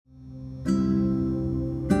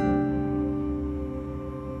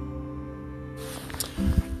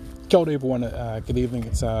Kia ora everyone, good evening,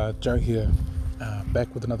 it's Joe here,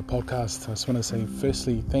 back with another podcast. I just want to say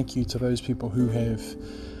firstly thank you to those people who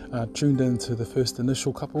have tuned in to the first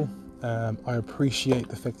initial couple. I appreciate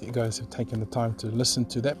the fact that you guys have taken the time to listen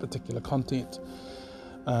to that particular content.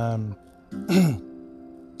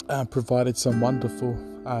 Provided some wonderful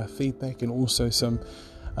feedback and also some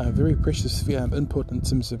very precious input in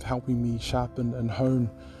terms of helping me sharpen and hone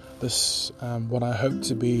this, what I hope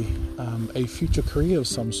to be a future career of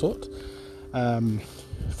some sort.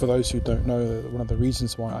 For those who don't know, one of the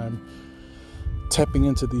reasons why I'm tapping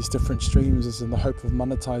into these different streams is in the hope of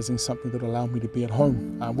monetizing something that will allow me to be at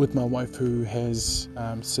home with my wife, who has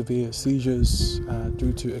severe seizures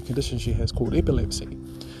due to a condition she has called epilepsy.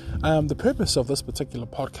 The purpose of this particular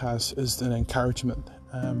podcast is an encouragement.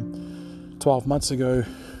 12 months ago,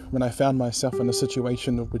 when I found myself in a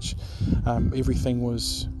situation in which everything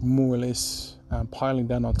was more or less piling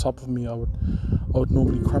down on top of me, I would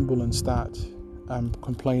normally crumble and start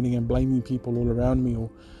complaining and blaming people all around me, or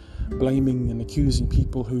blaming and accusing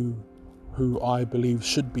people who I believe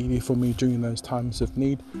should be there for me during those times of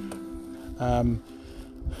need.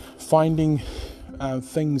 Finding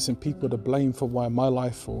things and people to blame for why my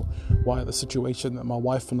life or why the situation that my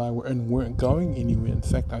wife and I were in weren't going anywhere. In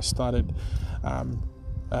fact, I started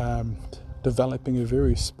developing a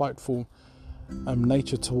very spiteful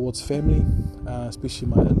nature towards family, especially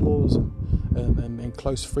my in-laws and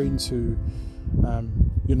close friends who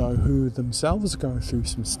who themselves are going through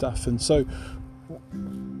some stuff. And so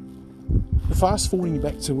fast forwarding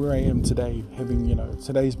back to where I am today,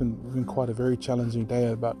 today's been quite a very challenging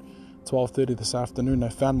day. About 12:30 this afternoon, I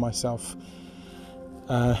found myself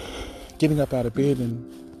getting up out of bed and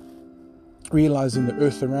realizing the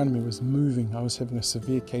earth around me was moving. I was having a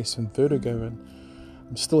severe case of vertigo, and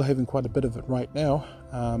I'm still having quite a bit of it right now,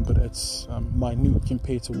 but it's minute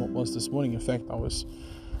compared to what was this morning. In fact, I was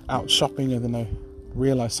out shopping and then I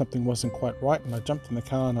realized something wasn't quite right, and I jumped in the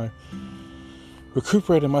car and I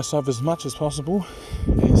recuperated myself as much as possible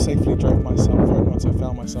and safely drove myself home once I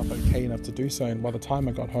found myself okay enough to do so. And by the time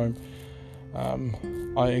I got home,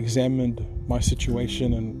 I examined my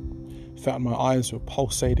situation and found my eyes were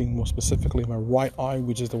pulsating, more specifically my right eye,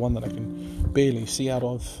 which is the one that I can barely see out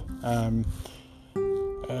of, and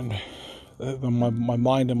my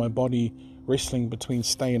mind and my body wrestling between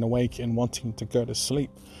staying awake and wanting to go to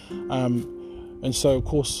sleep. And so, of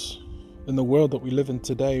course, in the world that we live in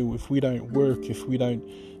today, if we don't work, if we don't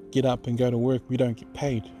get up and go to work, we don't get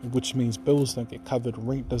paid, which means bills don't get covered,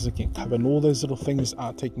 rent doesn't get covered, and all those little things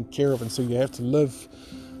aren't taken care of. And so you have to live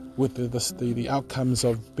with the outcomes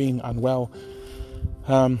of being unwell.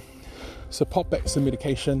 So pop back some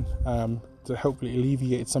medication to hopefully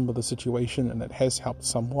alleviate some of the situation, and it has helped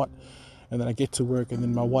somewhat. And then I get to work, and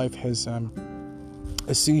then my wife has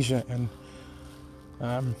a seizure, and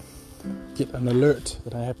get an alert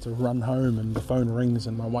that I have to run home, and the phone rings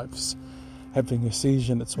and my wife's having a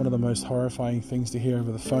seizure. And it's one of the most horrifying things to hear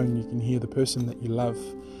over the phone. You can hear the person that you love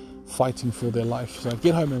fighting for their life. So I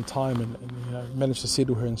get home in time and manage to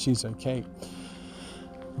settle her, and she's okay.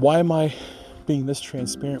 Why am I being this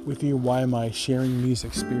transparent with you? Why am I sharing these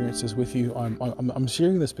experiences with you? I'm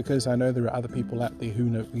sharing this because I know there are other people out there who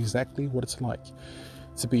know exactly what it's like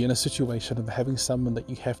to be in a situation of having someone that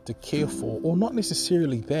you have to care for, or not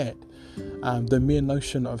necessarily that. The mere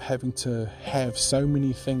notion of having to have so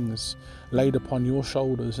many things laid upon your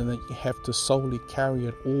shoulders and that you have to solely carry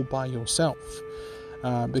it all by yourself,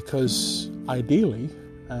 because ideally,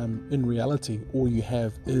 in reality, all you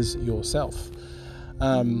have is yourself.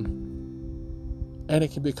 And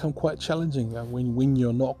it can become quite challenging when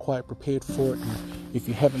you're not quite prepared for it, and if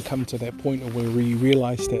you haven't come to that point where you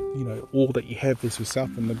realize that all that you have is yourself,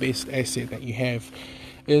 and the best asset that you have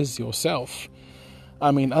is yourself. I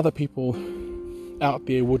mean, other people out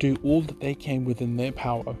there will do all that they can within their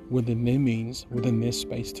power, within their means, within their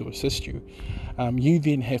space to assist you. You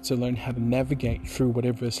then have to learn how to navigate through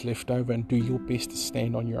whatever is left over and do your best to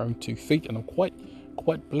stand on your own 2 feet. And I'm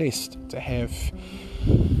quite blessed to have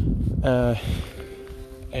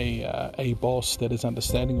a boss that is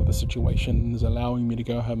understanding of the situation and is allowing me to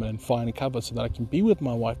go home and find a cover so that I can be with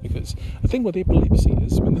my wife. Because the thing with epilepsy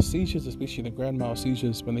is when the seizures, especially the grand mal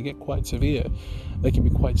seizures, when they get quite severe, they can be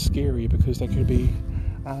quite scary, because they could be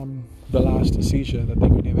the last seizure that they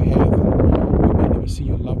could ever have, and you may never see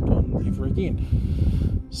your loved one ever again.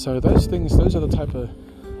 So those are the type of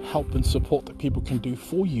help and support that people can do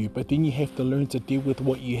for you, but then you have to learn to deal with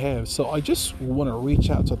what you have. So I just want to reach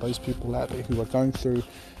out to those people out there who are going through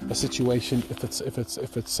a situation, if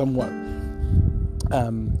it's somewhat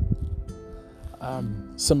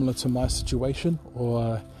similar to my situation,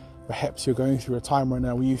 or Perhaps you're going through a time right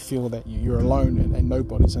now where you feel that you're alone and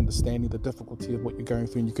nobody's understanding the difficulty of what you're going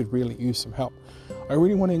through, and you could really use some help. I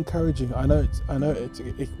really want to encourage you. I know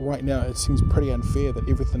right now it seems pretty unfair that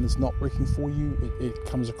everything is not working for you. It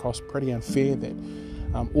comes across pretty unfair that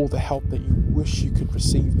all the help that you wish you could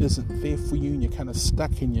receive isn't there for you, and you're kind of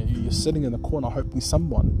stuck and you're sitting in the corner hoping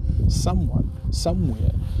someone,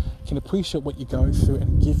 somewhere can appreciate what you're going through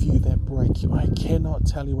and give you that break. I cannot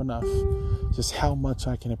tell you enough just how much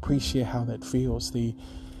I can appreciate how that feels. The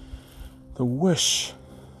wish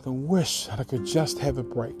that I could just have a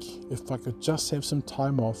break. If I could just have some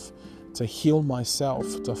time off to heal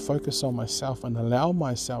myself, to focus on myself and allow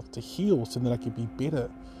myself to heal so that I could be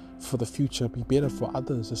better for the future, be better for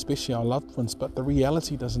others, especially our loved ones. But the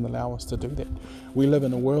reality doesn't allow us to do that. We live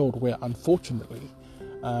in a world where, unfortunately,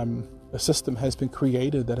 a system has been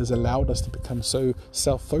created that has allowed us to become so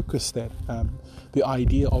self-focused that the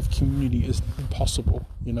idea of community is impossible.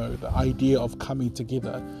 The idea of coming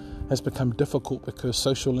together has become difficult because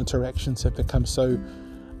social interactions have become so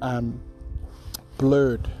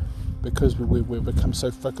blurred, because we've become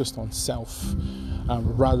so focused on self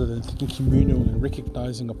rather than thinking communal and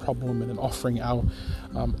recognizing a problem and then offering our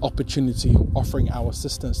opportunity or offering our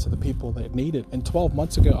assistance to the people that need it. And 12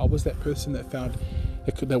 months ago, I was that person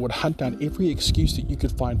that would hunt down every excuse that you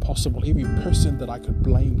could find possible, every person that I could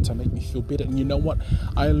blame to make me feel better. And you know what?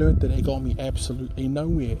 I learned that it got me absolutely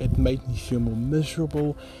nowhere. It made me feel more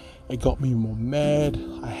miserable. It got me more mad.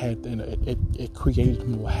 It created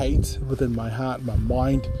more hate within my heart, my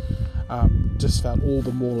mind. Just felt all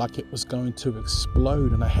the more like it was going to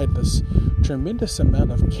explode. And I had this tremendous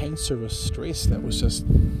amount of cancerous stress that was just,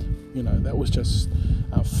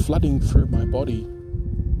 flooding through my body.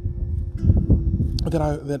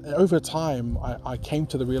 That over time, I came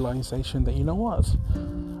to the realization that, you know what?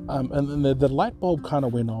 And the light bulb kind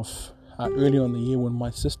of went off early on in the year when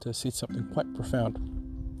my sister said something quite profound.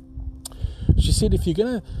 She said, if you're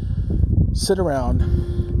going to sit around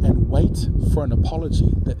and wait for an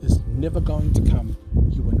apology that is never going to come,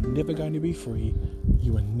 you are never going to be free,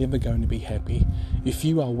 you are never going to be happy. If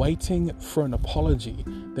you are waiting for an apology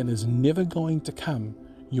that is never going to come,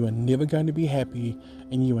 you are never going to be happy,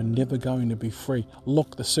 and you are never going to be free.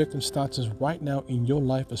 Look, the circumstances right now in your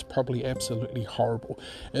life is probably absolutely horrible.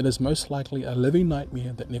 It is most likely a living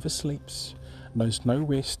nightmare that never sleeps, knows no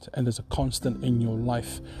rest, and is a constant in your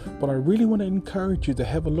life. But I really want to encourage you to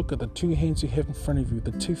have a look at the two hands you have in front of you,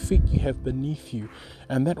 the 2 feet you have beneath you,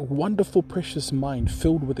 and that wonderful, precious mind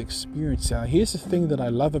filled with experience. Now, here's the thing that I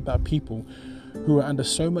love about people who are under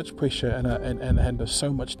so much pressure and under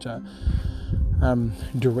so much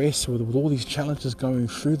duress with all these challenges going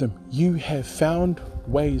through them. You have found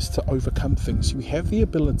ways to overcome things. You have the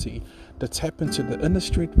ability to tap into the inner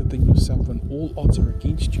strength within yourself when all odds are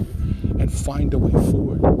against you and find a way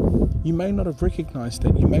forward. You may not have recognized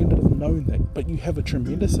that, you may not have known that, but you have a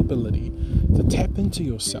tremendous ability to tap into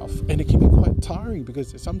yourself, and it can be quite tiring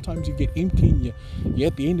because sometimes you get empty and you're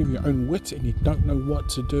at the end of your own wits and you don't know what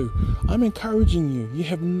to do. I'm encouraging you. You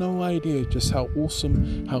have no idea just how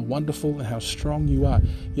awesome, how wonderful, and how strong you are.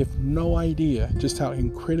 You have no idea just how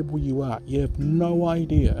incredible you are. You have no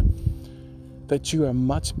idea that you are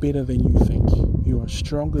much better than you think. You are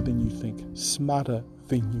stronger than you think, smarter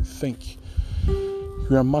than you think.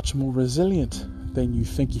 You are much more resilient than you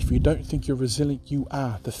think. If you don't think you're resilient, you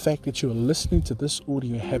are. The fact that you are listening to this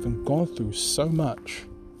audio, having gone through so much,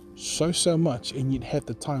 and you'd have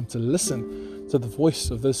the time to listen to the voice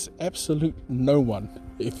of this absolute no one,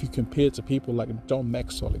 if you compare it to people like John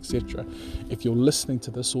Maxwell, etc. If you're listening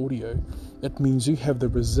to this audio, it means you have the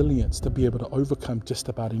resilience to be able to overcome just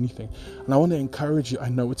about anything. And I want to encourage you. I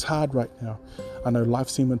know it's hard right now. I know life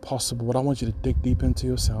seems impossible, but I want you to dig deep into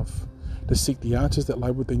yourself, to seek the answers that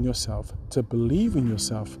lie within yourself, to believe in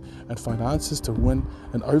yourself and find answers to win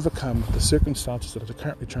and overcome the circumstances that are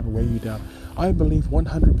currently trying to weigh you down. I believe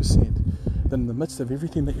 100% that in the midst of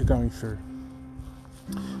everything that you're going through,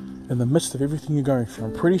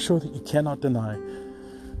 I'm pretty sure that you cannot deny,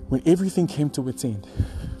 when everything came to its end,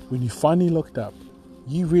 when you finally looked up,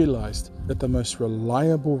 you realized that the most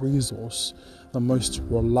reliable resource, the most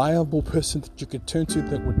reliable person that you could turn to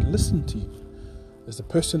that would listen to you, is the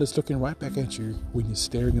person that's looking right back at you when you're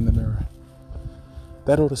staring in the mirror.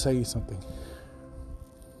 That ought to say you something.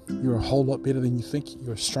 You're a whole lot better than you think,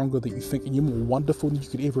 you're stronger than you think, and you're more wonderful than you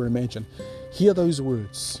could ever imagine. Hear those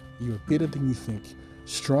words. You're better than you think,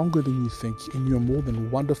 stronger than you think, and you're more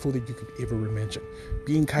than wonderful than you could ever imagine.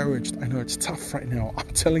 Be encouraged. I know it's tough right now. I'm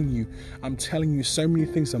telling you so many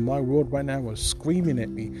things in my world right now are screaming at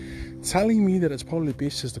me, telling me that it's probably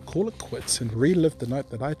best just to call it quits and relive the night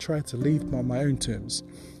that I tried to leave by my own terms.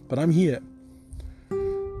 But I'm here.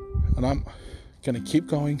 And I'm going to keep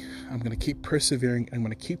going. I'm going to keep persevering. I'm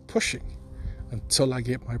going to keep pushing until I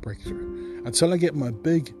get my breakthrough. Until I get my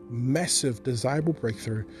big, massive, desirable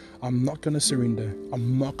breakthrough, I'm not going to surrender.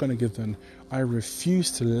 I'm not going to give in. I refuse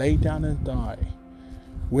to lay down and die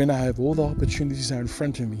when I have all the opportunities that are in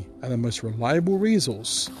front of me and the most reliable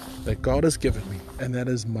resource that God has given me, and that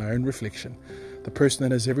is my own reflection. The person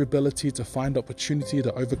that has every ability to find opportunity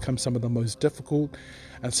to overcome some of the most difficult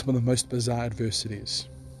and some of the most bizarre adversities.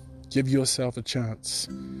 Give yourself a chance.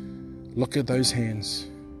 Look at those hands.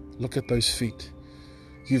 Look at those feet.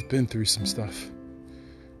 You've been through some stuff.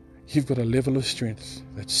 You've got a level of strength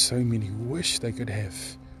that so many wish they could have,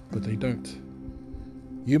 but they don't.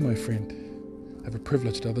 You, my friend, have a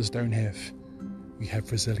privilege that others don't have. We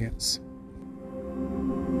have resilience.